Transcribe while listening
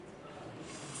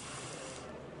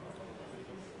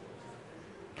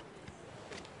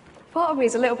Part of me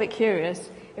is a little bit curious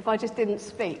if I just didn't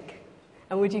speak,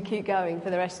 and would you keep going for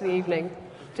the rest of the evening,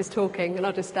 just talking, and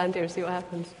I'll just stand here and see what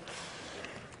happens.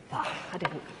 But I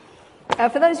didn't.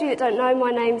 For those of you that don't know,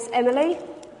 my name's Emily,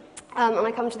 and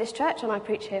I come to this church and I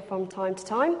preach here from time to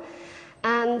time.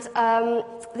 And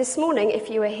this morning, if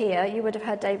you were here, you would have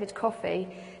heard David Coffey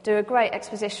do a great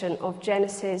exposition of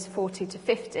Genesis 40 to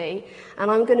 50,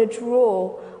 and I'm going to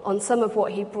draw on some of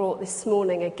what he brought this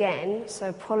morning again, so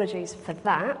apologies for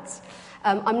that.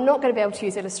 I'm not going to be able to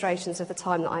use illustrations of the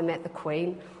time that I met the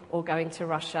Queen or going to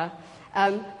Russia.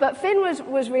 But Finn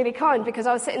was really kind, because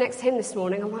I was sitting next to him this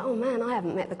morning. I'm like, oh man, I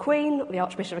haven't met the Queen, the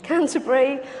Archbishop of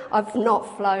Canterbury. I've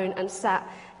not flown and sat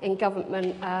in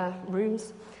government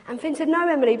rooms. And Finn said, no,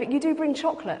 Emily, but you do bring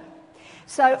chocolate.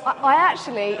 So I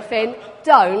actually, Finn,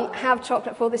 don't have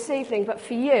chocolate for this evening, but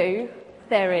for you,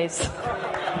 there is.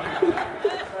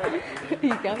 Here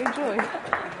you go, enjoy.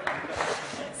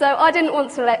 So I didn't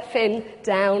want to let Finn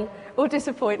down or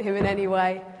disappoint him in any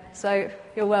way. So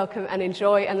you're welcome and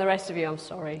enjoy, and the rest of you, I'm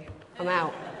sorry, I'm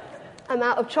out. I'm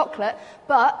out of chocolate,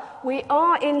 but we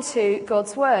are into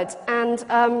God's Word, and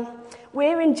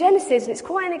we're in Genesis, and it's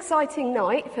quite an exciting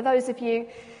night for those of you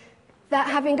that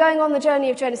have been going on the journey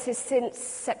of Genesis since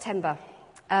September.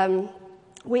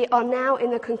 We are now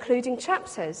in the concluding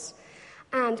chapters,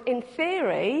 and in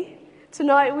theory,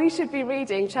 tonight we should be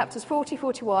reading chapters 40,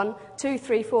 41, 2,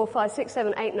 3, 4, 5, 6,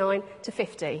 7, 8, 9 to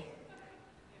 50.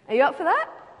 Are you up for that?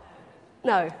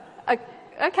 No.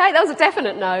 Okay, that was a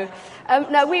definite no.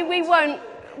 No, we won't.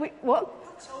 What?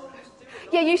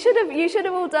 Yeah, you should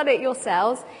have all done it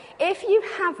yourselves. If you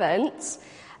haven't,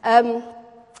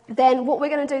 then what we're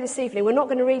going to do this evening, we're not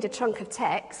going to read a chunk of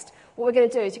text. What we're going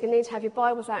to do is you're going to need to have your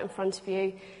Bibles out in front of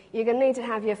you. You're going to need to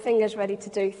have your fingers ready to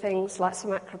do things like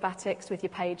some acrobatics with your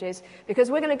pages, because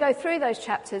we're going to go through those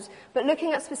chapters, but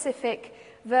looking at specific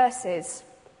verses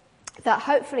that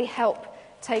hopefully help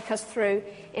take us through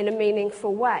in a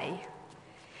meaningful way.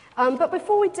 But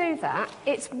before we do that,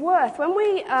 it's worth, when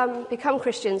we become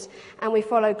Christians and we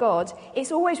follow God,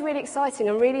 it's always really exciting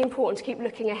and really important to keep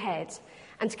looking ahead,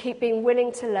 and to keep being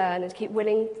willing to learn, and be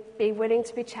willing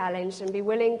to be challenged, and be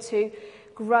willing to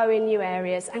grow in new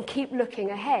areas, and keep looking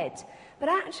ahead. But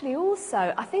actually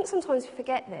also, I think sometimes we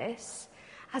forget this,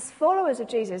 as followers of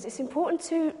Jesus, it's important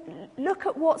to look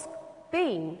at what's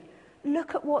been,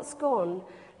 look at what's gone,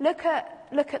 look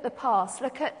at the past,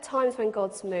 look at times when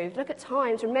God's moved,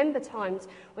 remember times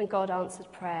when God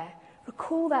answered prayer,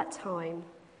 recall that time.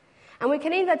 And we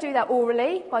can either do that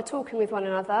orally, by talking with one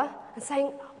another and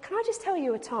saying, can I just tell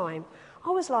you a time? I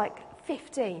was like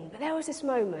 15, but there was this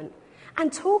moment.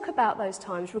 And talk about those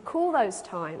times, recall those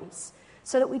times,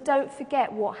 so that we don't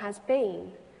forget what has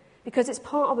been, because it's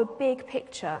part of a big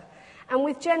picture. And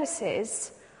with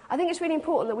Genesis, I think it's really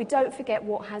important that we don't forget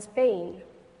what has been.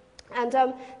 And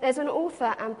there's an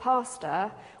author and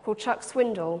pastor called Chuck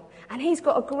Swindoll, and he's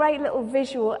got a great little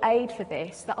visual aid for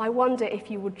this that I wonder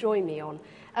if you would join me on.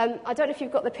 I don't know if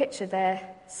you've got the picture there,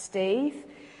 Steve,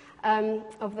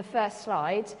 of the first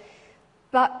slide.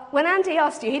 But when Andy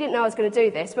asked you, he didn't know I was going to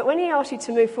do this, but when he asked you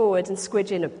to move forward and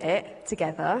squidge in a bit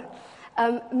together,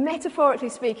 metaphorically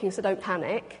speaking, so don't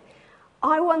panic,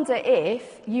 I wonder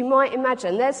if you might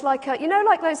imagine there's like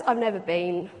those, I've never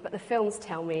been, but the films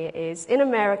tell me it is, in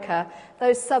America,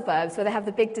 those suburbs where they have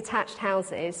the big detached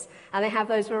houses and they have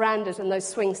those verandas and those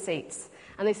swing seats.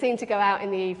 And they seem to go out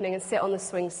in the evening and sit on the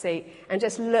swing seat and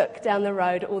just look down the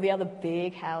road at all the other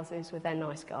big houses with their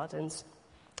nice gardens.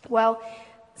 Well,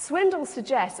 Swindoll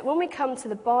suggests that when we come to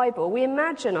the Bible, we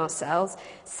imagine ourselves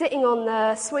sitting on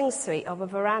the swing seat of a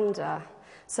veranda.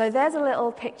 So there's a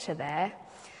little picture there.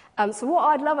 So what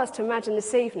I'd love us to imagine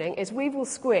this evening is we've all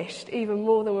squished, even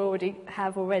more than we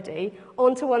have already,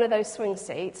 onto one of those swing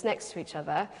seats next to each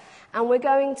other. And we're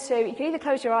going to, you can either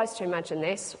close your eyes to imagine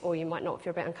this, or you might not if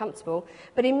you're a bit uncomfortable,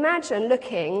 but imagine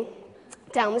looking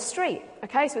down the street.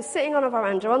 Okay, so we're sitting on a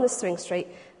veranda on the swing seat,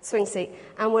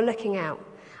 and we're looking out.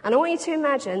 And I want you to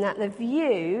imagine that the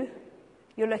view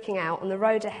you're looking out on the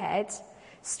road ahead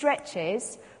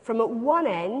stretches from at one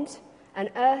end, an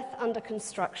earth under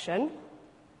construction,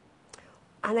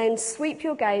 and then sweep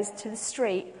your gaze to the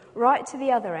street, right to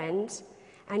the other end,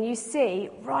 and you see,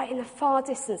 right in the far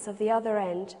distance of the other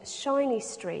end, shiny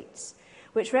streets,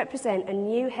 which represent a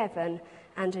new heaven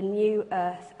and a new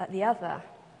earth at the other.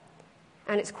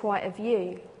 And it's quite a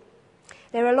view.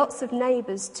 There are lots of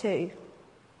neighbours too.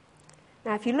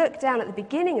 Now, if you look down at the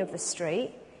beginning of the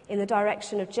street, in the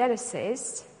direction of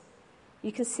Genesis,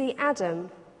 you can see Adam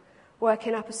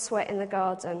working up a sweat in the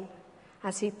garden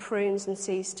as he prunes and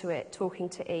sees to it, talking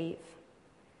to Eve.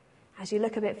 As you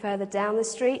look a bit further down the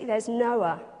street, there's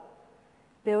Noah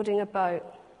building a boat.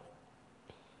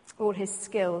 all his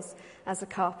skills as a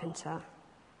carpenter.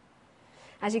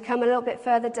 As you come a little bit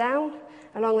further down,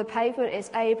 along the pavement is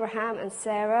Abraham and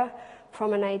Sarah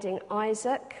promenading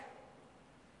Isaac.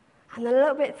 And then a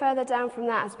little bit further down from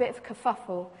that is a bit of a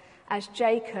kerfuffle as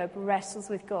Jacob wrestles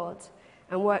with God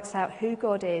and works out who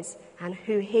God is and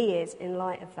who he is in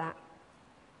light of that.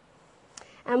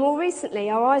 And more recently,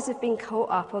 our eyes have been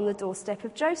caught up on the doorstep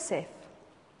of Joseph.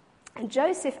 And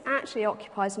Joseph actually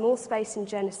occupies more space in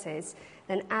Genesis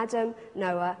than Adam,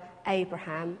 Noah,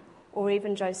 Abraham, or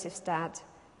even Joseph's dad,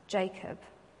 Jacob.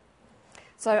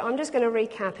 So I'm just going to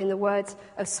recap in the words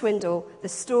of Swindle the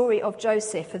story of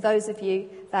Joseph for those of you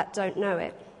that don't know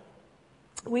it.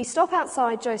 We stop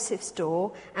outside Joseph's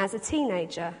door as a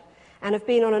teenager and have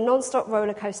been on a non-stop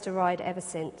roller coaster ride ever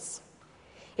since.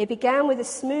 It began with a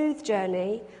smooth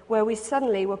journey where we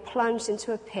suddenly were plunged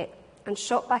into a pit and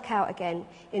shot back out again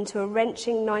into a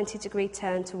wrenching 90-degree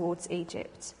turn towards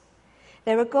Egypt.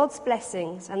 There are God's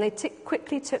blessings, and they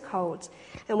quickly took hold,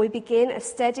 and we begin a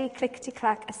steady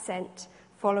clickety-clack ascent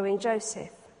following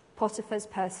Joseph, Potiphar's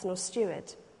personal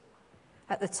steward.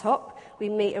 At the top, we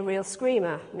meet a real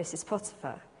screamer, Mrs.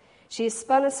 Potiphar. She has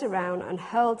spun us around and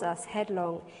hurled us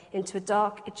headlong into a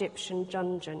dark Egyptian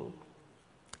dungeon.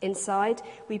 Inside,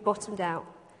 we bottomed out,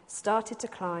 started to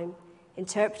climb,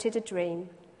 interpreted a dream,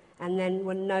 and then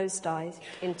were nosedived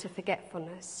into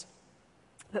forgetfulness.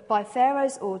 But by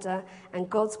Pharaoh's order and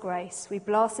God's grace, we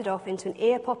blasted off into an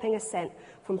ear-popping ascent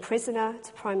from prisoner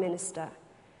to prime minister.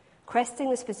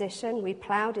 Cresting this position, we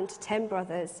ploughed into 10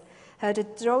 brothers, heard a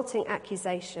jolting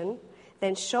accusation,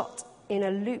 then shot in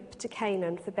a loop to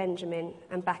Canaan for Benjamin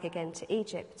and back again to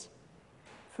Egypt.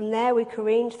 From there, we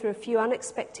careened through a few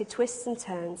unexpected twists and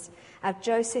turns as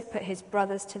Joseph put his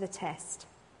brothers to the test.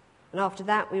 And after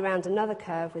that, we round another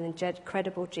curve with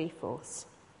incredible G-force.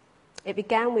 It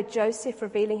began with Joseph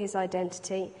revealing his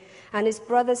identity and his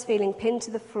brothers feeling pinned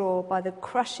to the floor by the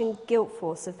crushing guilt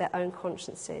force of their own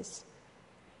consciences.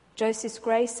 Joseph's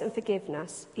grace and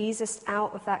forgiveness eased us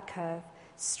out of that curve,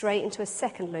 straight into a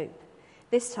second loop,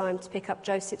 this time to pick up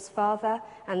Joseph's father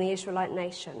and the Israelite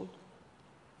nation.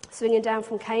 Swinging down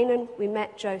from Canaan, we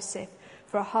met Joseph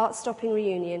for a heart-stopping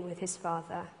reunion with his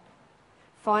father.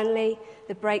 Finally,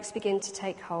 the brakes begin to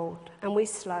take hold, and we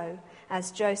slow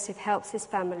as Joseph helps his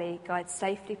family guide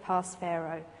safely past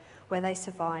Pharaoh, where they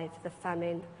survive the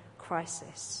famine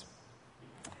crisis.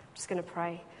 I'm just going to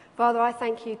pray. Father, I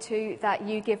thank you too that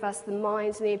you give us the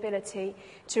minds and the ability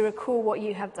to recall what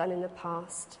you have done in the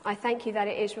past. I thank you that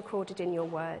it is recorded in your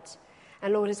word.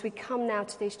 And Lord, as we come now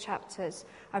to these chapters,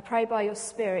 I pray by your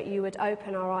Spirit you would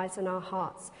open our eyes and our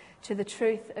hearts to the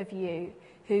truth of you,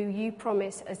 who you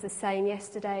promise as the same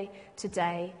yesterday,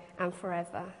 today, and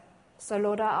forever. So,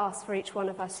 Lord, I ask for each one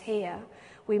of us here,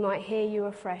 we might hear you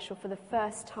afresh, or for the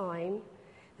first time,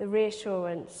 the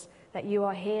reassurance that you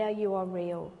are here, you are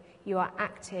real, you are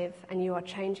active, and you are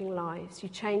changing lives. You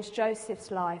changed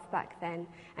Joseph's life back then,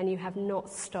 and you have not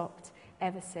stopped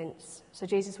ever since. So,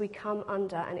 Jesus, we come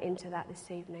under and into that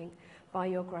this evening. By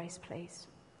your grace, please.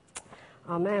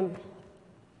 Amen.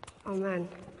 Amen.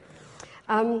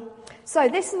 So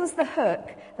this was the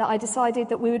hook that I decided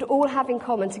that we would all have in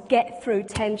common to get through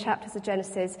 10 chapters of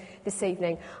Genesis this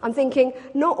evening. I'm thinking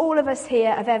not all of us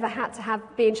here have ever had to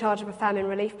be in charge of a famine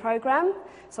relief programme.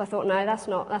 So I thought, no, that's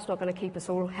not going to keep us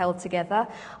all held together.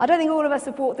 I don't think all of us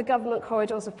have walked the government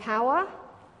corridors of power.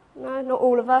 No, not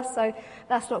all of us, so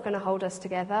that's not going to hold us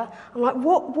together. I'm like,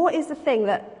 what is the thing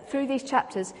that through these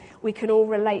chapters we can all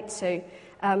relate to?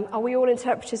 Are we all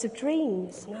interpreters of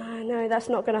dreams? No, that's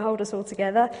not going to hold us all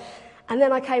together. And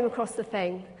then I came across the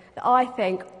thing that I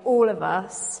think all of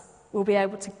us will be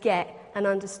able to get and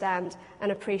understand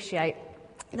and appreciate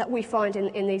that we find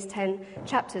in these 10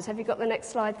 chapters. Have you got the next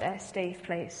slide there, Steve,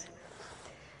 please?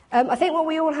 I think what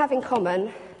we all have in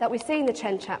common, that we see in the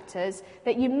 10 chapters,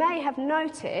 that you may have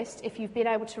noticed if you've been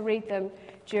able to read them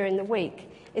during the week,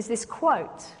 is this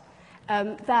quote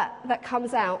that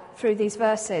comes out through these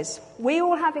verses. We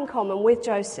all have in common with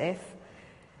Joseph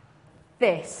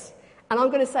this, and I'm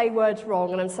going to say words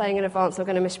wrong, and I'm saying in advance I'm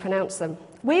going to mispronounce them.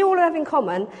 We all have in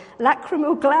common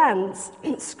lacrimal glands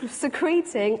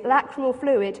secreting lacrimal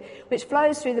fluid which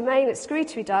flows through the main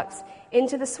excretory ducts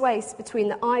into the space between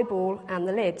the eyeball and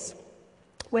the lids.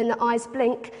 When the eyes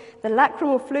blink, the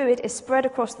lacrimal fluid is spread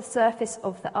across the surface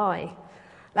of the eye.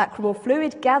 Lacrimal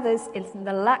fluid gathers into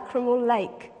the lacrimal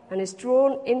lake and is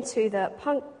drawn into the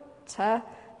puncta.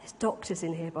 There's doctors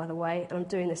in here, by the way, and I'm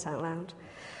doing this out loud.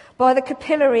 By the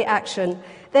capillary action,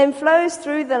 then flows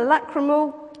through the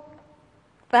lacrimal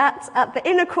vat at the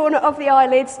inner corner of the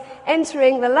eyelids,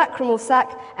 entering the lacrimal sac,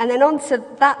 and then onto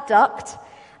that duct,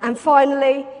 and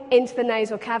finally into the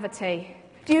nasal cavity.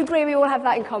 Do Do you agree we all have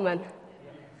that in common?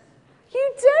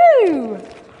 You do!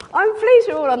 I'm pleased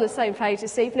we're all on the same page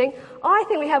this evening. I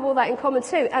think we have all that in common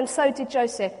too, and so did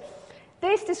Joseph.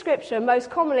 This description, most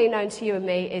commonly known to you and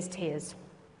me, is tears.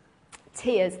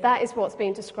 Tears, that is what's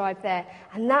being described there.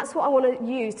 And that's what I want to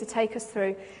use to take us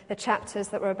through the chapters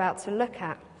that we're about to look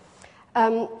at.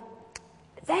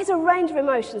 There's a range of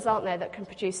emotions, aren't there, that can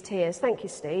produce tears. Thank you,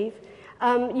 Steve.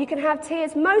 You can have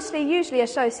tears usually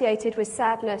associated with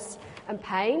sadness and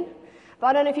pain. But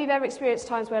I don't know if you've ever experienced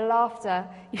times where laughter,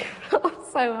 you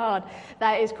laugh so hard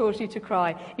that it's caused you to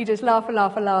cry. You just laugh and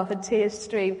laugh and laugh and tears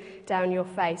stream down your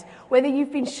face. Whether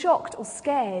you've been shocked or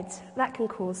scared, that can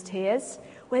cause tears.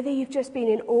 Whether you've just been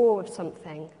in awe of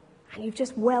something and you've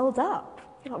just welled up.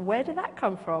 You're like, where did that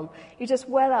come from? You just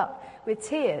well up with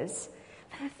tears.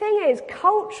 But the thing is,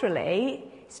 culturally,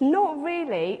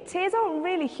 tears aren't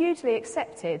really hugely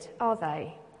accepted, are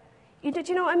they? Do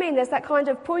you know what I mean? There's that kind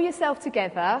of pull yourself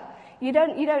together. You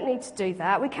don't need to do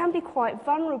that. We can be quite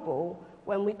vulnerable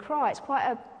when we cry. It's quite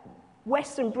a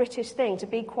Western British thing to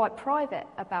be quite private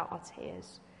about our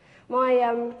tears.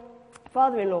 My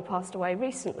father-in-law passed away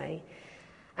recently,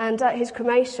 and at his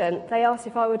cremation, they asked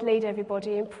if I would lead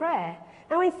everybody in prayer.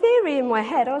 Now, in theory, in my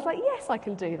head, I was like, yes, I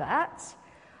can do that.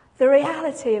 The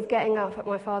reality of getting up at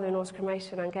my father-in-law's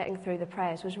cremation and getting through the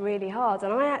prayers was really hard,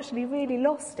 and I actually really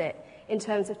lost it in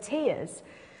terms of tears.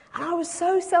 And I was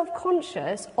so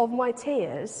self-conscious of my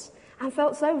tears and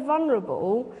felt so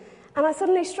vulnerable, and it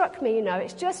suddenly struck me,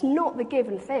 it's just not the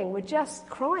given thing. We're just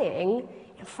crying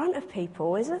in front of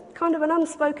people. It's a kind of an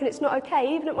unspoken, it's not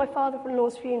okay. Even at my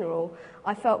father-in-law's funeral,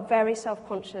 I felt very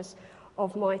self-conscious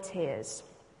of my tears.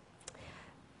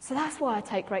 So that's why I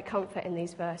take great comfort in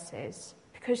these verses.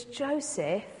 Because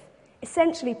Joseph,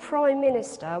 essentially Prime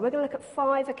Minister, we're going to look at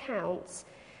 5 accounts.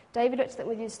 David looked at them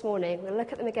with you this morning. We're going to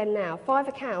look at them again now. 5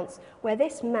 accounts where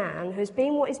this man, who's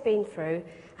been what he's been through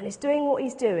and is doing what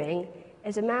he's doing,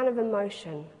 is a man of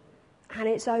emotion. And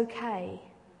it's okay.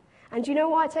 And do you know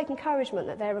why I take encouragement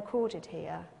that they're recorded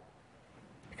here?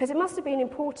 Because it must have been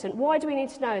important. Why do we need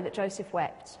to know that Joseph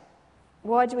wept?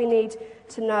 Why do we need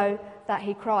to know that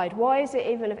he cried? Why is it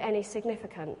even of any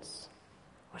significance?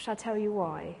 Well, shall I tell you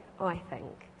why, I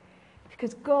think?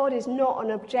 Because God is not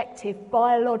an objective,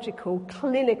 biological,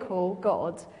 clinical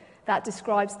God that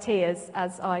describes tears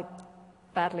as I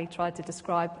badly tried to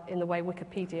describe in the way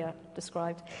Wikipedia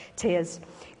described tears.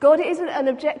 God isn't an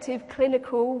objective,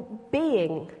 clinical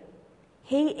being.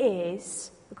 He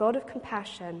is a God of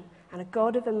compassion and a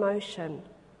God of emotion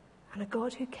and a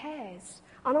God who cares.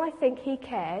 And I think he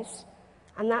cares,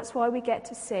 and that's why we get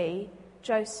to see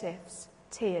Joseph's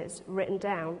tears written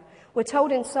down. We're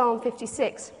told in Psalm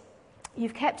 56,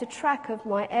 "You've kept a track of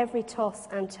my every toss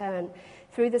and turn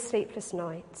through the sleepless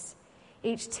nights.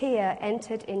 Each tear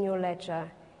entered in your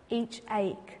ledger, each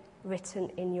ache written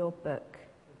in your book."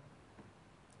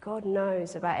 God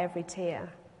knows about every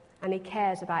tear, and he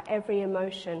cares about every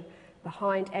emotion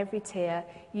behind every tear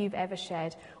you've ever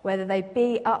shed, whether they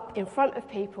be up in front of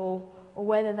people or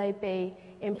whether they be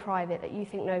in private that you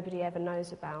think nobody ever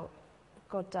knows about.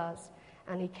 God does,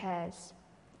 and he cares.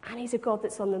 And he's a God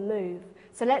that's on the move.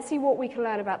 So let's see what we can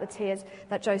learn about the tears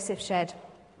that Joseph shed.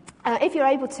 If you're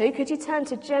able to, could you turn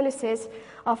to Genesis?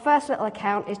 Our first little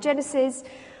account is Genesis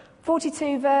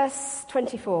 42, verse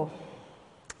 24.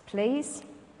 Please.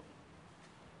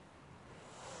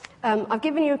 I've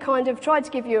tried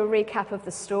to give you a recap of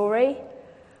the story.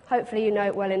 Hopefully you know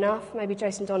it well enough. Maybe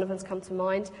Jason Donovan's come to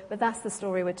mind. But that's the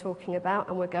story we're talking about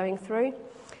and we're going through.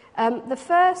 The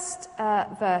first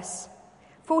verse,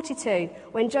 42,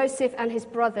 when Joseph and his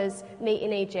brothers meet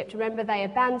in Egypt. Remember, they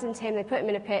abandoned him, they put him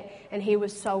in a pit, and he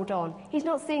was sold on. He's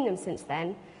not seen them since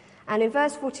then. And in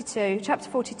verse 42, chapter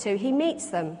 42, he meets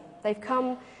them. They've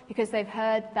come because they've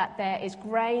heard that there is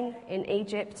grain in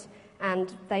Egypt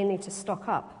and they need to stock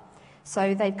up.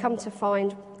 So they've come to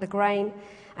find the grain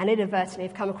and inadvertently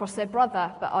have come across their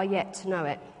brother, but are yet to know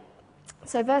it.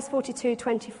 So verse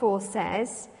 42:24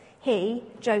 says, "He,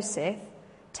 Joseph,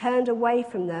 turned away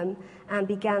from them and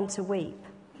began to weep,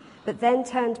 but then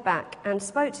turned back and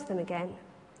spoke to them again.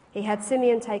 He had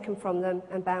Simeon taken from them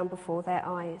and bound before their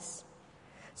eyes."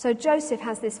 So Joseph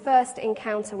has this first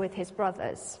encounter with his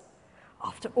brothers.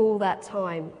 After all that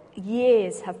time,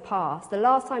 years have passed. The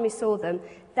last time he saw them,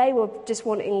 they were just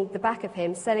wanting the back of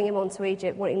him, selling him on to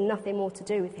Egypt, wanting nothing more to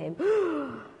do with him.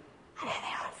 And here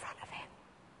they are in front of him.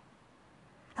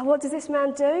 And what does this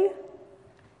man do?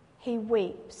 He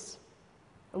weeps.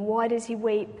 And why does he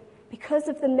weep? Because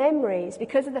of the memories,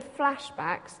 because of the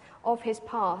flashbacks of his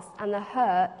past and the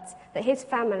hurt that his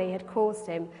family had caused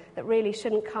him that really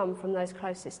shouldn't come from those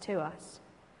closest to us.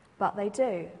 But they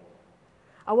do.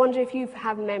 I wonder if you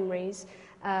have memories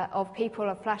of people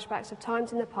or flashbacks of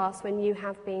times in the past when you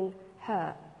have been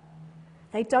hurt.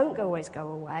 They don't always go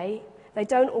away. They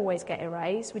don't always get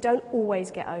erased. We don't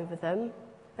always get over them.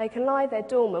 They can lie there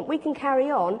dormant. We can carry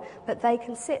on, but they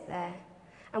can sit there.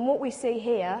 And what we see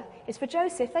here is for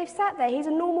Joseph, they've sat there. He's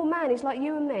a normal man. He's like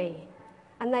you and me.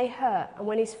 And they hurt. And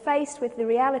when he's faced with the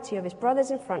reality of his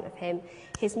brothers in front of him,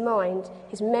 his mind,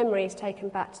 his memory is taken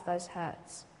back to those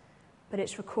hurts. But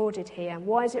it's recorded here.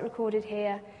 Why is it recorded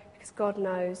here? Because God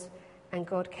knows and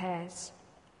God cares.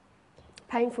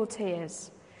 Painful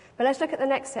tears. But let's look at the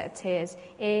next set of tears.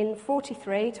 In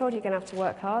 43, told you you're going to have to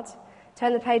work hard.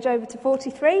 Turn the page over to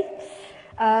 43,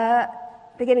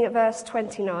 beginning at verse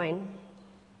 29.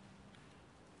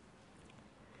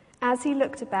 As he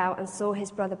looked about and saw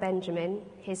his brother Benjamin,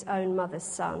 his own mother's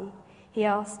son, he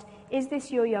asked, "Is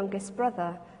this your youngest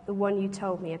brother, the one you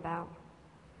told me about?"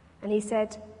 And he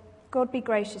said, "God be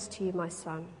gracious to you, my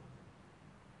son."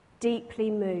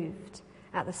 Deeply moved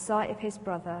at the sight of his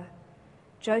brother,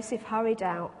 Joseph hurried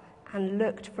out and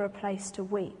looked for a place to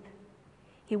weep.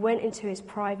 He went into his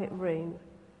private room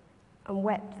and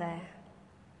wept there.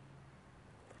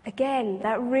 Again,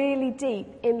 that really deep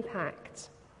impact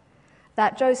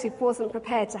that Joseph wasn't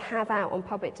prepared to have out on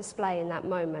public display in that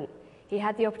moment. He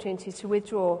had the opportunity to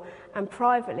withdraw and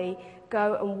privately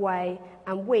go away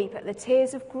and weep at the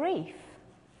tears of grief.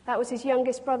 That was his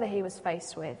youngest brother he was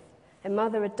faced with. Their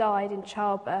mother had died in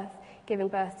childbirth, giving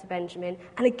birth to Benjamin.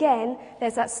 And again,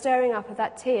 there's that stirring up of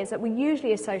that tears that we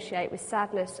usually associate with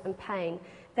sadness and pain.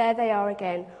 There they are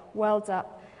again, welled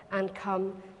up and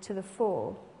come to the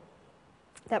fore.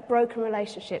 That broken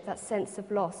relationship, that sense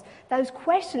of loss. Those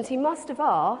questions he must have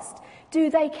asked, do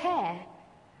they care?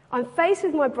 I'm faced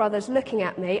with my brothers looking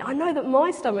at me. I know that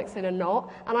my stomach's in a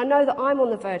knot, and I know that I'm on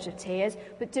the verge of tears,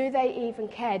 but do they even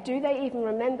care? Do they even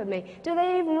remember me? Do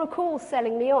they even recall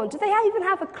selling me on? Do they even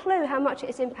have a clue how much it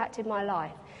has impacted my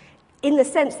life? In the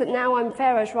sense that now I'm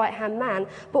Pharaoh's right-hand man,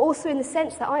 but also in the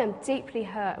sense that I am deeply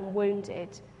hurt and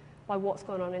wounded by what's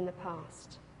gone on in the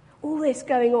past. All this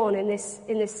going on in this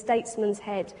statesman's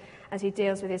head as he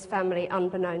deals with his family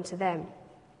unbeknown to them.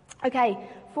 Okay,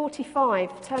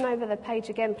 45. Turn over the page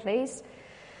again, please.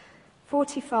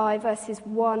 45, verses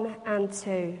 1 and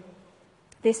 2.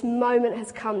 This moment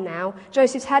has come now.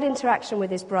 Joseph's had interaction with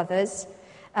his brothers.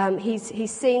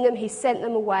 He's seen them, he's sent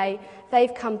them away.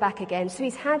 They've come back again. So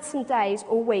he's had some days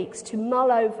or weeks to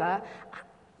mull over,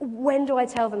 when do I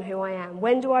tell them who I am?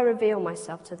 When do I reveal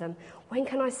myself to them? When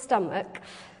can I stomach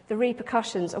the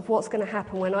repercussions of what's going to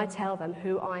happen when I tell them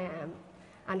who I am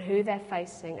and who they're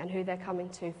facing and who they're coming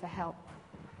to for help?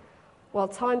 Well,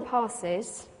 time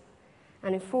passes,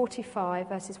 and in 45,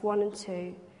 verses 1 and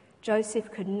 2,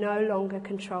 Joseph could no longer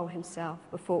control himself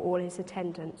before all his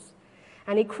attendants.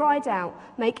 And he cried out,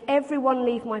 "Make everyone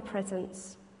leave my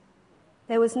presence."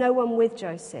 There was no one with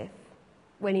Joseph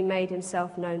when he made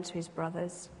himself known to his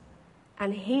brothers.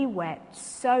 And he wept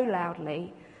so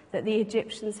loudly that the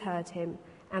Egyptians heard him,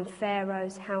 and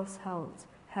Pharaoh's household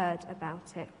heard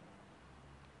about it.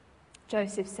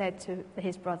 Joseph said to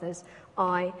his brothers,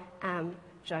 "I am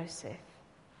Joseph."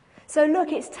 So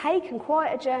look, it's taken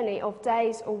quite a journey of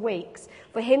days or weeks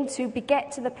for him to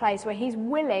get to the place where he's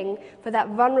willing for that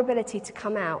vulnerability to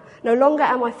come out. No longer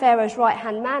am I Pharaoh's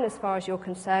right-hand man as far as you're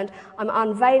concerned. I'm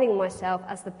unveiling myself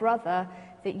as the brother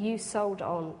that you sold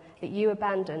on, that you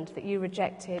abandoned, that you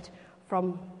rejected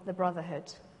from the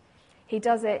brotherhood. He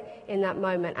does it in that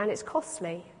moment, and it's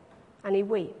costly, and he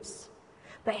weeps.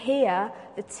 But here,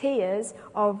 the tears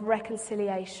are of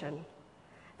reconciliation.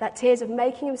 That tears of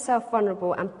making himself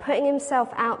vulnerable and putting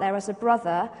himself out there as a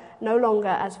brother, no longer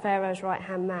as Pharaoh's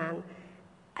right-hand man.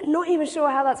 I'm not even sure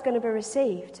how that's going to be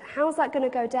received. How's that going to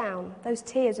go down? Those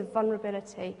tears of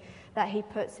vulnerability that he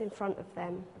puts in front of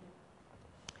them.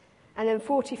 And then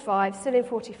 45, still in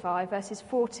 45, verses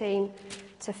 14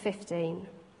 to 15.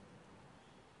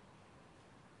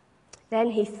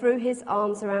 Then he threw his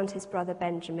arms around his brother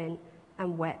Benjamin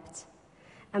and wept.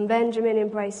 And Benjamin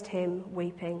embraced him,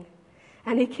 weeping.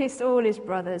 And he kissed all his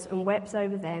brothers and wept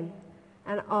over them.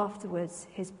 And afterwards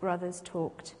his brothers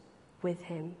talked with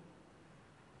him.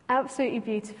 Absolutely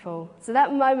beautiful. So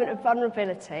that moment of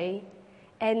vulnerability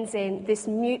ends in this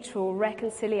mutual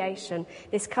reconciliation,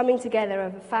 this coming together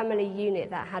of a family unit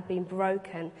that had been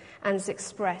broken and is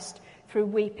expressed through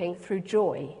weeping, through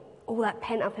joy. All that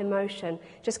pent-up emotion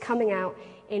just coming out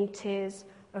in tears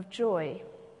of joy.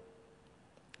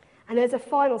 And there's a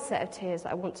final set of tears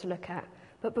that I want to look at.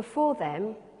 But before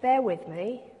then, bear with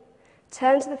me,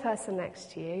 turn to the person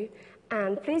next to you,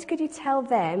 and please could you tell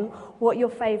them what your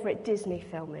favourite Disney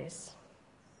film is?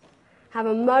 have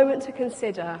a moment to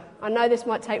consider. I know this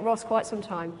might take Ross quite some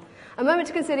time. A moment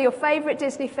to consider your favourite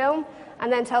Disney film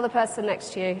and then tell the person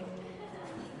next to you.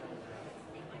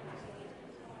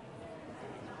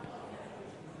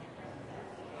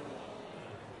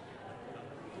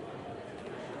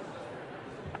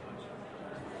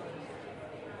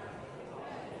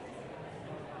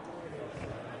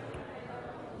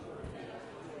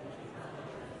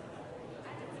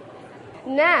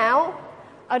 Now,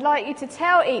 I'd like you to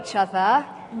tell each other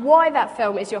why that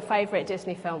film is your favourite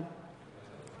Disney film.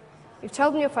 You've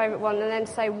told them your favourite one and then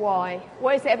say why.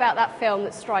 What is it about that film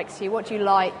that strikes you? What do you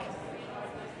like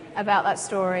about that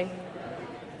story?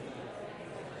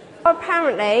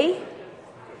 Apparently,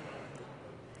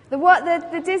 the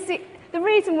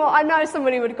reason why I know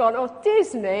somebody would have gone, oh,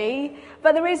 Disney,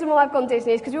 but the reason why I've gone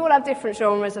Disney is because we all have different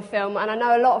genres of film, and I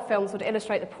know a lot of films would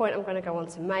illustrate the point I'm going to go on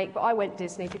to make, but I went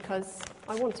Disney because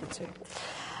I wanted to.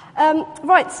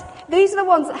 Right, these are the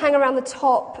ones that hang around the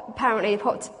top, apparently,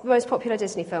 the most popular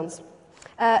Disney films.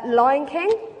 Lion King.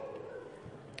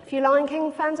 A few Lion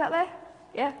King fans out there?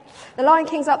 Yeah. The Lion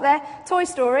King's up there. Toy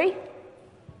Story.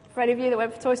 For any of you that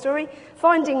went for Toy Story.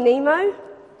 Finding Nemo.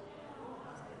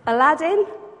 Aladdin.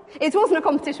 It wasn't a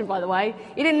competition, by the way.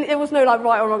 There was no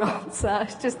right or wrong answer.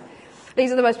 It's just, these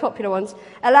are the most popular ones.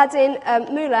 Aladdin,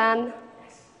 Mulan.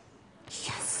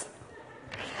 Yes.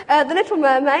 The Little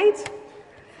Mermaid.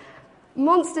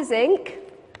 Monsters, Inc.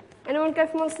 Anyone go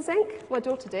for Monsters, Inc.? My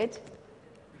daughter did.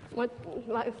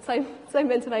 Same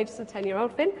mental age as a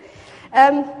 10-year-old Finn.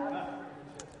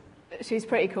 She's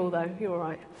pretty cool, though. You're all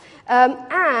right.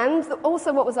 And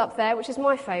also what was up there, which is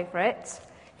my favourite,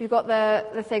 you've got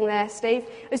the thing there, Steve,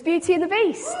 was Beauty and the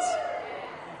Beast.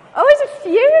 Oh, there's a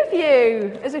few of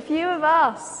you. There's a few of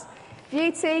us.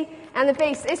 Beauty and the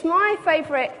Beast. It's my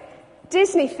favourite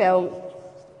Disney film.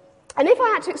 And if I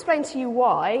had to explain to you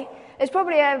why, there's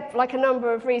probably a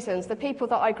number of reasons. The people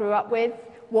that I grew up with,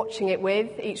 watching it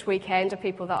with each weekend, are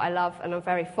people that I love and I'm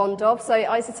very fond of. So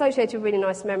it's associated with really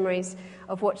nice memories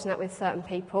of watching that with certain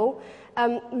people.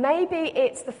 Maybe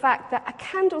it's the fact that a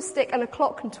candlestick and a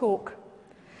clock can talk.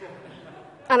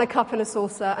 And a cup and a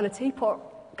saucer and a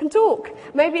teapot can talk.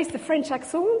 Maybe it's the French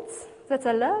accents that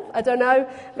I love. I don't know.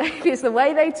 Maybe it's the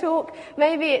way they talk.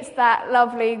 Maybe it's that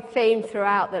lovely theme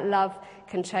throughout that love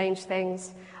can change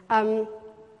things.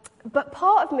 But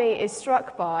part of me is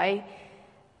struck by,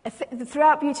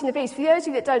 throughout Beauty and the Beast, for those of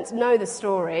you that don't know the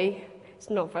story, it's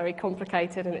not very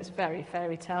complicated and it's very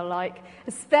fairy tale-like.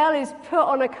 A spell is put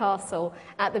on a castle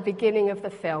at the beginning of the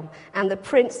film, and the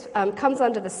prince comes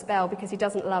under the spell because he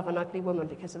doesn't love an ugly woman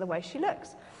because of the way she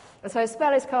looks. And so a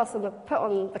spell is put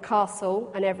on the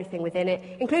castle and everything within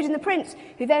it, including the prince,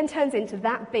 who then turns into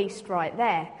that beast right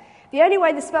there. The only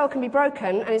way the spell can be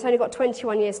broken, and it's only got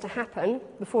 21 years to happen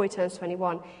before he turns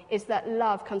 21, is that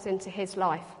love comes into his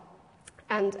life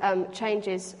and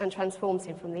changes and transforms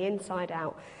him from the inside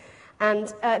out.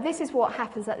 And this is what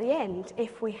happens at the end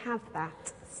if we have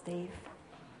that, Steve.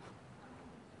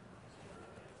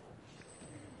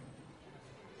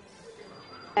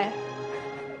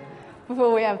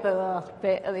 Before we have the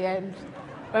bit at the end,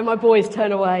 when my boys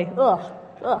turn away.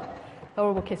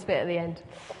 Horrible kiss bit at the end.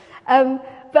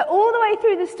 But all the way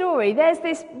through the story, there's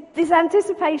this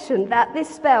anticipation that this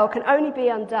spell can only be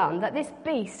undone, that this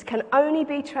beast can only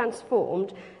be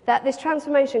transformed, that this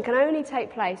transformation can only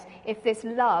take place if this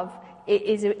love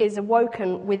is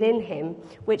awoken within him,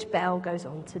 which Belle goes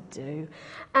on to do.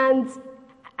 And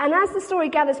as the story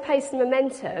gathers pace and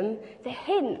momentum, the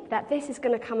hint that this is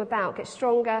going to come about gets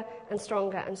stronger and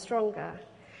stronger and stronger.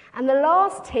 And the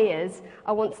last tears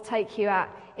I want to take you that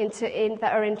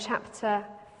are in chapter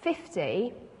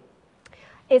 50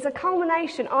 is a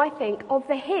culmination, I think, of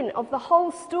the hint of the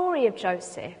whole story of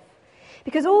Joseph.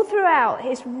 Because all throughout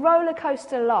his roller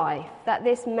coaster life that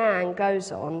this man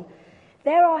goes on,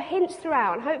 there are hints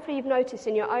throughout, and hopefully you've noticed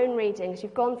in your own reading as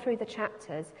you've gone through the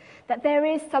chapters, that there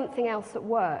is something else at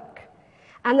work.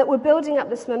 And that we're building up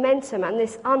this momentum and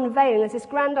this unveiling, there's this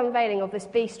grand unveiling of this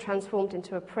beast transformed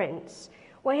into a prince.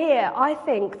 Well, here, I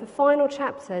think, the final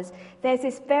chapters, there's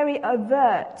this very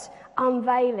overt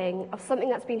unveiling of something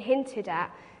that's been hinted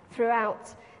at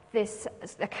throughout this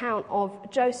account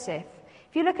of Joseph.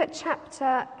 If you look at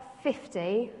chapter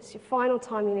 50, it's your final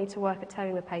time you need to work at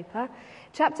telling the paper,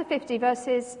 chapter 50,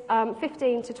 verses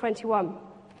 15 to 21.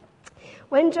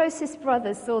 When Joseph's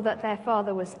brothers saw that their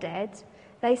father was dead,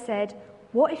 they said,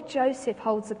 "What if Joseph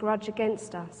holds a grudge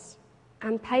against us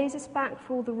and pays us back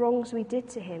for all the wrongs we did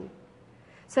to him?"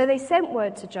 So they sent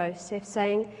word to Joseph,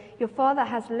 saying, "Your father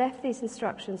has left these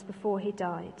instructions before he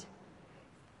died.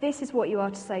 This is what you are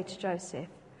to say to Joseph.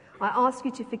 I ask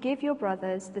you to forgive your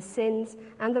brothers the sins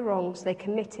and the wrongs they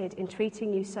committed in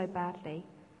treating you so badly.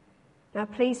 Now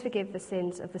please forgive the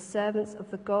sins of the servants of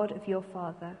the God of your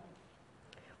father."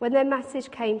 When their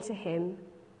message came to him,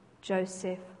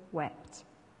 Joseph wept.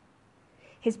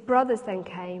 His brothers then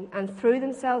came and threw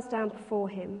themselves down before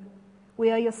him.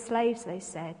 "We are your slaves," they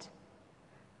said.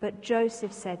 But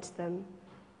Joseph said to them,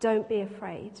 "Don't be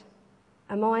afraid.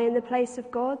 Am I in the place of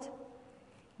God?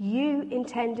 You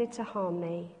intended to harm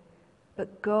me,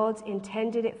 but God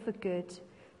intended it for good,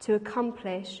 to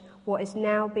accomplish what is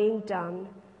now being done,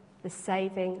 the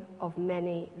saving of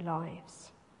many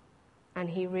lives." And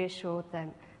he reassured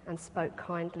them and spoke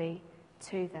kindly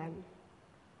to them.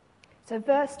 So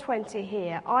verse 20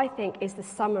 here, I think, is the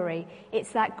summary.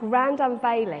 It's that grand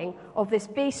unveiling of this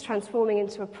beast transforming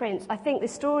into a prince. I think the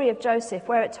story of Joseph,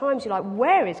 where at times you're like,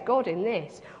 where is God in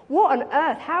this? What on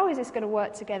earth? How is this going to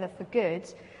work together for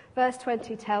good? Verse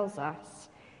 20 tells us,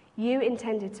 "You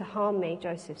intended to harm me,"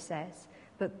 Joseph says,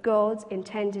 "but God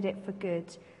intended it for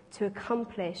good, to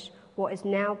accomplish what is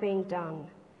now being done,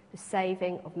 the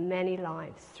saving of many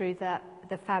lives through the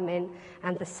famine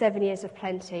and the 7 years of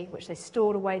plenty, which they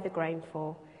stored away the grain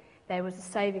for. There was a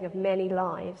saving of many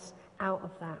lives out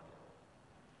of that."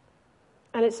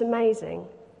 And it's amazing.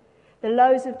 The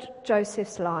lows of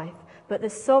Joseph's life, but the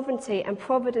sovereignty and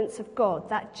providence of God,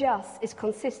 that just is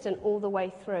consistent all the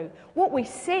way through. What we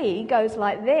see goes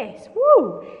like this.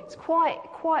 Woo! It's quite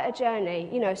a journey.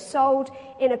 Sold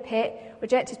in a pit,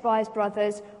 rejected by his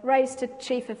brothers, raised to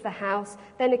chief of the house,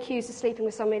 then accused of sleeping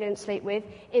with someone he didn't sleep with,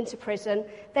 into prison,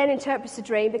 then interprets a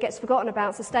dream that gets forgotten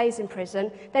about, so stays in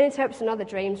prison, then interprets another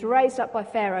dream, raised up by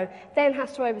Pharaoh, then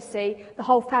has to oversee the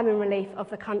whole famine relief of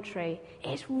the country.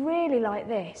 It's really like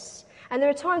this. And there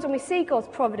are times when we see God's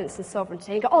providence and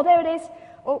sovereignty and go, "Oh, there it is.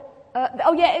 Oh,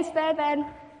 yeah, it's there then."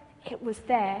 It was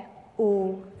there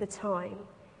all the time.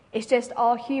 It's just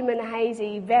our human,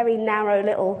 hazy, very narrow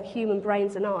little human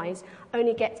brains and eyes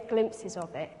only get glimpses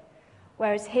of it.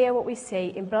 Whereas here what we see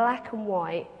in black and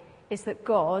white is that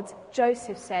God,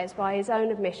 Joseph says by his own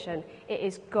admission, it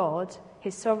is God,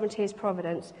 his sovereignty, his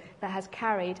providence, that has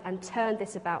carried and turned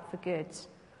this about for good.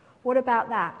 What about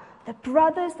that? The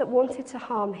brothers that wanted to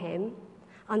harm him,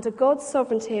 under God's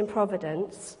sovereignty and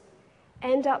providence,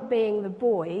 end up being the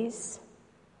boys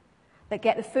that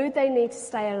get the food they need to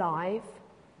stay alive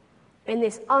in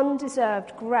this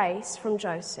undeserved grace from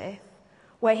Joseph,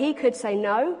 where he could say,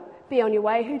 "No, be on your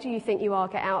way. Who do you think you are?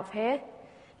 Get out of here.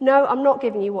 No, I'm not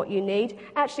giving you what you need.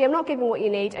 Actually, I'm not giving what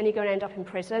you need and you're going to end up in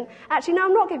prison. Actually, no,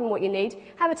 I'm not giving what you need.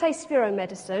 Have a taste of your own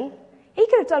medicine." He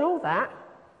could have done all that.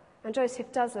 And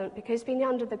Joseph doesn't, because being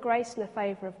under the grace and the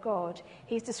favour of God,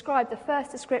 he's described the first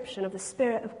description of the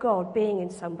Spirit of God being in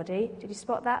somebody. Did you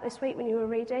spot that this week when you were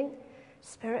reading?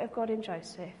 Spirit of God in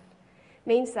Joseph.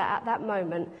 Means that at that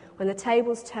moment, when the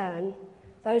tables turn,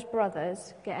 those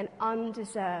brothers get an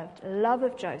undeserved love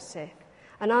of Joseph,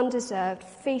 an undeserved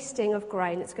feasting of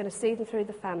grain that's going to see them through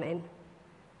the famine.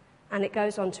 And it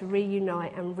goes on to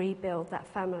reunite and rebuild that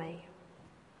family.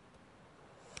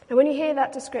 And when you hear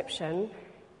that description,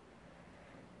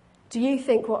 do you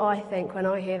think what I think when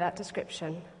I hear that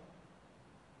description?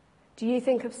 Do you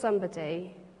think of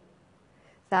somebody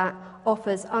that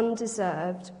offers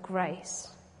undeserved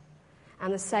grace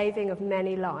and the saving of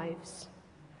many lives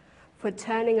for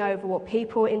turning over what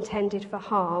people intended for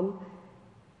harm,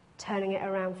 turning it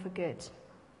around for good?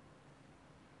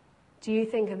 Do you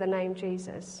think of the name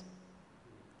Jesus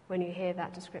when you hear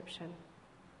that description?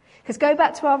 Because go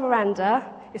back to our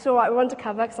veranda. It's all right, we're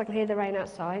undercover because I can hear the rain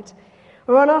outside.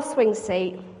 We're on our swing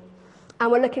seat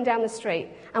and we're looking down the street.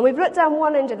 And we've looked down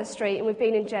one end of the street and we've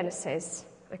been in Genesis.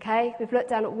 Okay? We've looked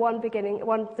down at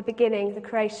the beginning, the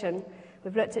creation.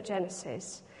 We've looked at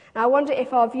Genesis. Now I wonder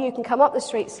if our view can come up the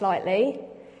street slightly.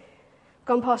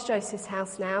 Gone past Joseph's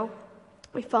house now.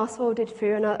 We fast forwarded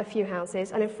through a few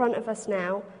houses, and in front of us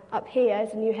now, up here,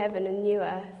 is a new heaven and new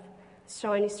earth,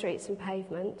 shiny streets and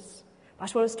pavements. But I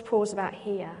just want us to pause about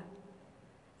here.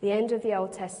 The end of the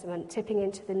Old Testament, tipping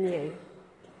into the New.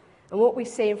 And what we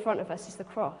see in front of us is the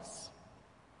cross.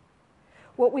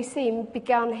 What we see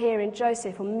begun here in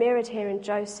Joseph, or mirrored here in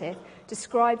Joseph,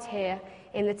 described here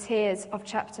in the tears of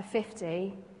chapter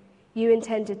 50, "You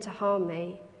intended to harm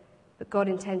me, but God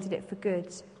intended it for good,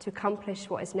 to accomplish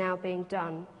what is now being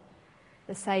done,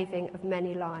 the saving of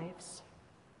many lives."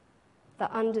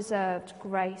 The undeserved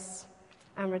grace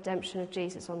and redemption of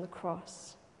Jesus on the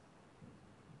cross.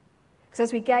 Because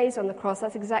as we gaze on the cross,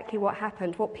 that's exactly what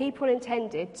happened. What people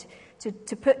intended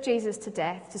to put Jesus to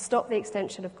death, to stop the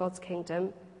extension of God's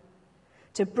kingdom,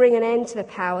 to bring an end to the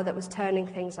power that was turning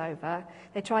things over,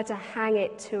 they tried to hang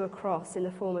it to a cross in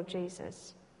the form of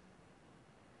Jesus.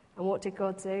 And what did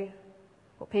God do?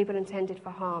 What people intended for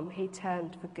harm, he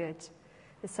turned for good.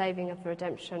 The saving of the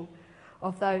redemption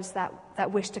of those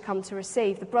that wished to come to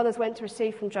receive. The brothers went to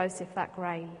receive from Joseph that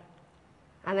grain.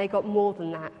 And they got more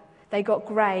than that. They got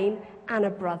grain and a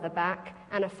brother back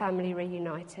and a family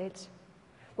reunited.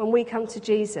 When we come to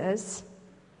Jesus,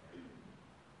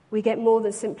 we get more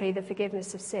than simply the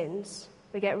forgiveness of sins.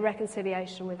 We get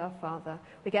reconciliation with our Father.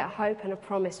 We get hope and a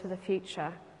promise for the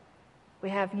future. We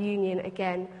have union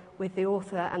again with the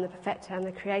author and the perfecter and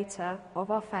the creator of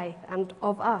our faith and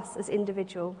of us as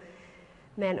individual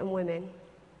men and women.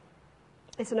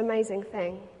 It's an amazing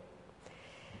thing.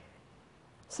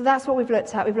 So that's what we've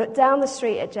looked at. We've looked down the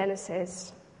street at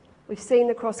Genesis. We've seen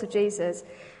the cross of Jesus.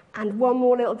 And one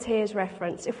more little tears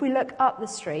reference. If we look up the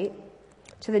street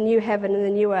to the new heaven and the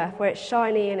new earth, where it's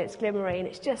shiny and it's glimmery and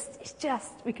it's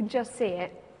just, we can just see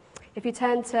it. If you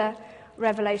turn to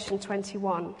Revelation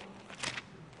 21.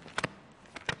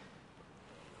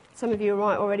 Some of you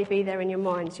might already be there in your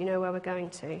minds. You know where we're going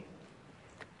to.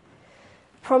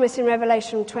 Promise in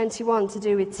Revelation 21 to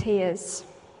do with tears.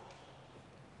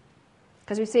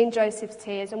 Because we've seen Joseph's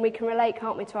tears, and we can relate,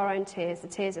 can't we, to our own tears. The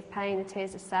tears of pain, the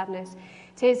tears of sadness,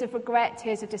 tears of regret,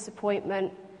 tears of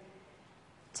disappointment,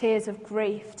 tears of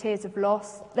grief, tears of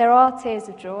loss. There are tears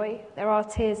of joy. There are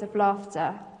tears of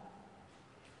laughter.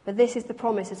 But this is the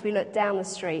promise as we look down the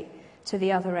street to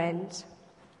the other end.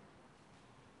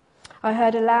 I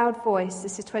heard a loud voice,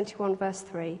 this is 21 verse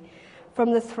 3,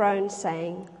 from the throne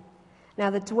saying, "Now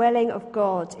the dwelling of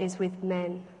God is with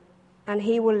men, and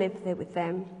he will live there with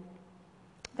them.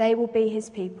 They will be his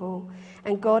people,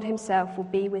 and God himself will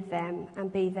be with them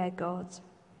and be their God.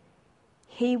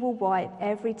 He will wipe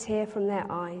every tear from their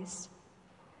eyes.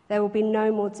 There will be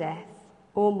no more death,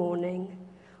 or mourning,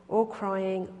 or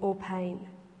crying, or pain,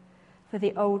 for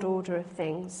the old order of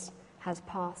things has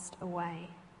passed away."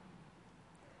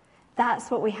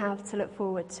 That's what we have to look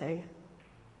forward to.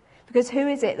 Because who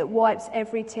is it that wipes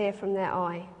every tear from their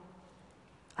eye?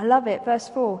 I love it. Verse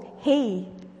 4, he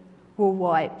will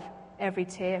wipe every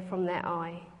tear from their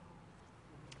eye.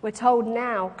 We're told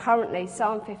now, currently,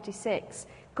 Psalm 56,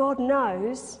 God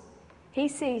knows, he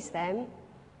sees them,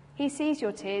 he sees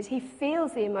your tears, he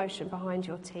feels the emotion behind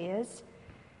your tears,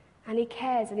 and he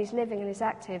cares and he's living and he's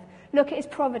active. Look at his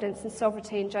providence and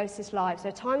sovereignty in Joseph's life.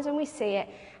 There are times when we see it,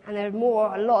 and there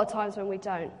are a lot of times when we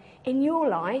don't. In your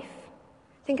life,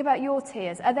 think about your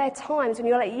tears. Are there times when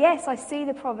you're like, yes, I see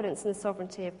the providence and the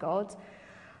sovereignty of God,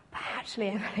 but actually,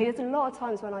 Emily, there's a lot of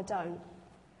times when I don't.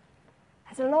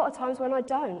 There's a lot of times when I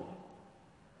don't.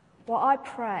 Well, I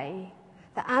pray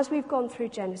that as we've gone through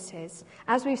Genesis,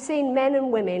 as we've seen men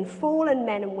and women, fallen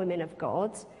men and women of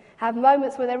God, have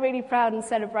moments where they're really proud and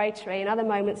celebratory, and other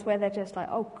moments where they're just like,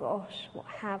 oh gosh, what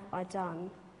have I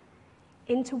done?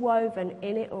 Interwoven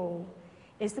in it all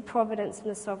is the providence and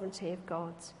the sovereignty of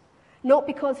God. Not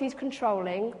because he's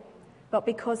controlling, but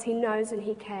because he knows and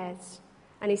he cares.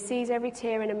 And he sees every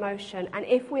tear and emotion. And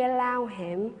if we allow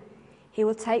him, he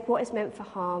will take what is meant for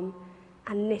harm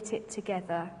and knit it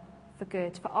together for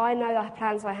good. For I know the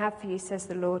plans I have for you, says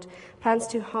the Lord. Plans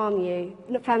to harm you,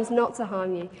 plans not to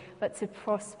harm you, but to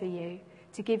prosper you,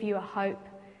 to give you a hope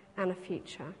and a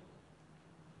future.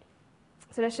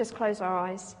 So let's just close our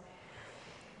eyes.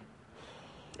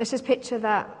 Let's just picture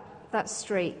that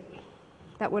street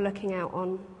that we're looking out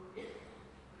on.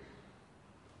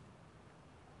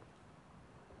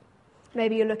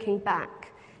 Maybe you're looking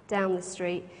back down the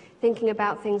street, thinking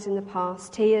about things in the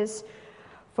past, tears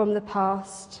from the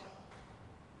past,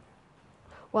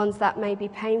 ones that may be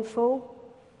painful,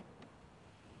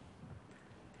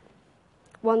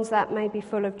 ones that may be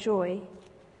full of joy.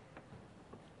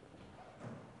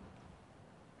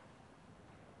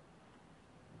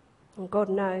 And God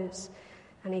knows,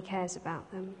 and he cares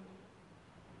about them.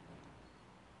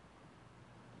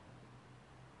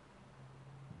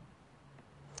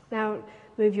 Now,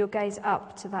 move your gaze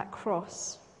up to that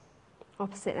cross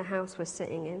opposite the house we're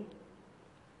sitting in.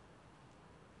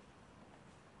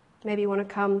 Maybe you want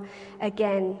to come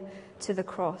again to the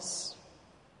cross,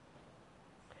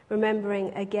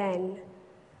 remembering again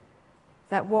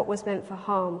that what was meant for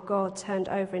harm, God turned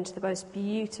over into the most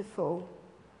beautiful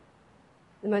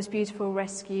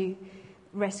rescue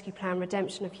plan,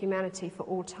 redemption of humanity for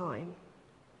all time.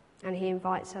 And he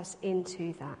invites us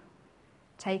into that,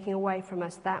 taking away from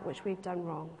us that which we've done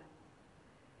wrong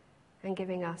and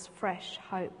giving us fresh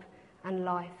hope and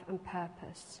life and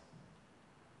purpose.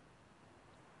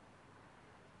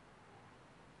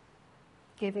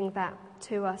 Giving that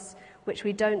to us which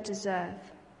we don't deserve,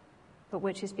 but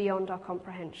which is beyond our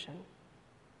comprehension.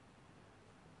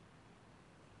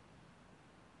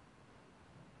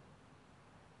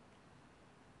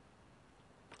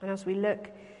 And as we look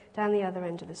down the other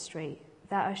end of the street,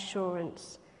 that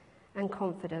assurance and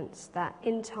confidence that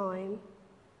in time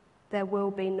there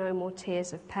will be no more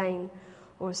tears of pain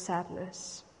or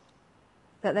sadness,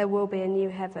 that there will be a new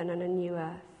heaven and a new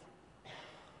earth.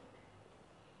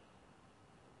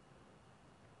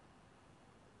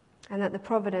 And that the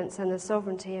providence and the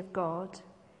sovereignty of God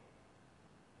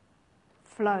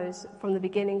flows from the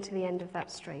beginning to the end of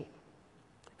that street.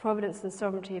 The providence and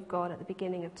sovereignty of God at the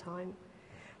beginning of time.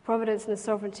 Providence and the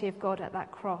sovereignty of God at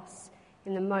that cross,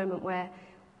 in the moment where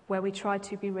we tried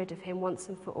to be rid of him once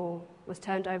and for all, was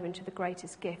turned over into the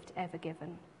greatest gift ever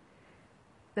given.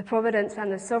 The providence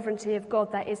and the sovereignty of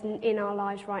God that is in our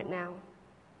lives right now.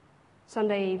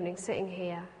 Sunday evening, sitting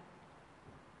here.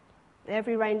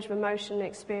 Every range of emotion and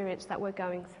experience that we're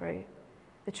going through.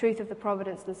 The truth of the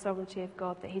providence and sovereignty of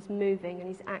God, that he's moving and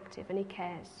he's active and he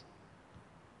cares.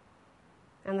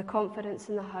 And the confidence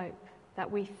and the hope that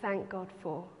we thank God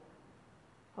for,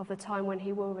 of the time when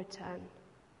he will return.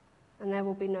 And there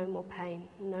will be no more pain,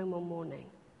 no more mourning,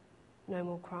 no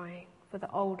more crying, for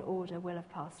the old order will have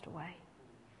passed away.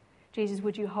 Jesus,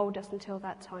 would you hold us until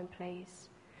that time, please?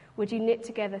 Would you knit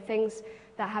together things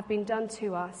that have been done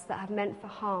to us that have meant for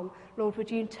harm? Lord, would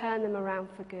you turn them around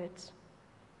for good?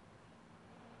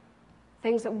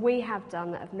 Things that we have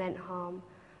done that have meant harm.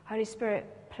 Holy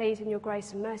Spirit, please in your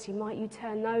grace and mercy, might you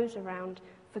turn those around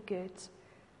for good?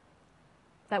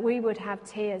 That we would have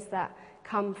tears that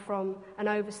come from an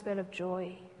overspill of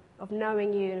joy, of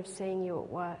knowing you and of seeing you at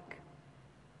work.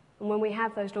 And when we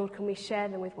have those, Lord, can we share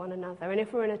them with one another? And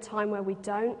if we're in a time where we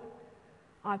don't,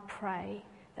 I pray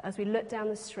that as we look down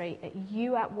the street at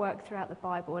you at work throughout the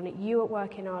Bible and at you at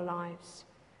work in our lives,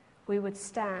 we would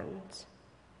stand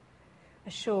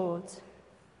assured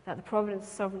that the providence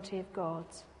and sovereignty of God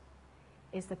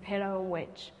is the pillow on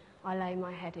which I lay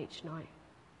my head each night.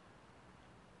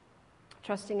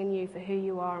 Trusting in you for who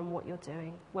you are and what you're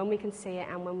doing, when we can see it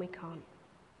and when we can't.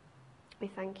 We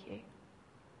thank you.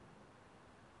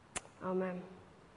 Amen.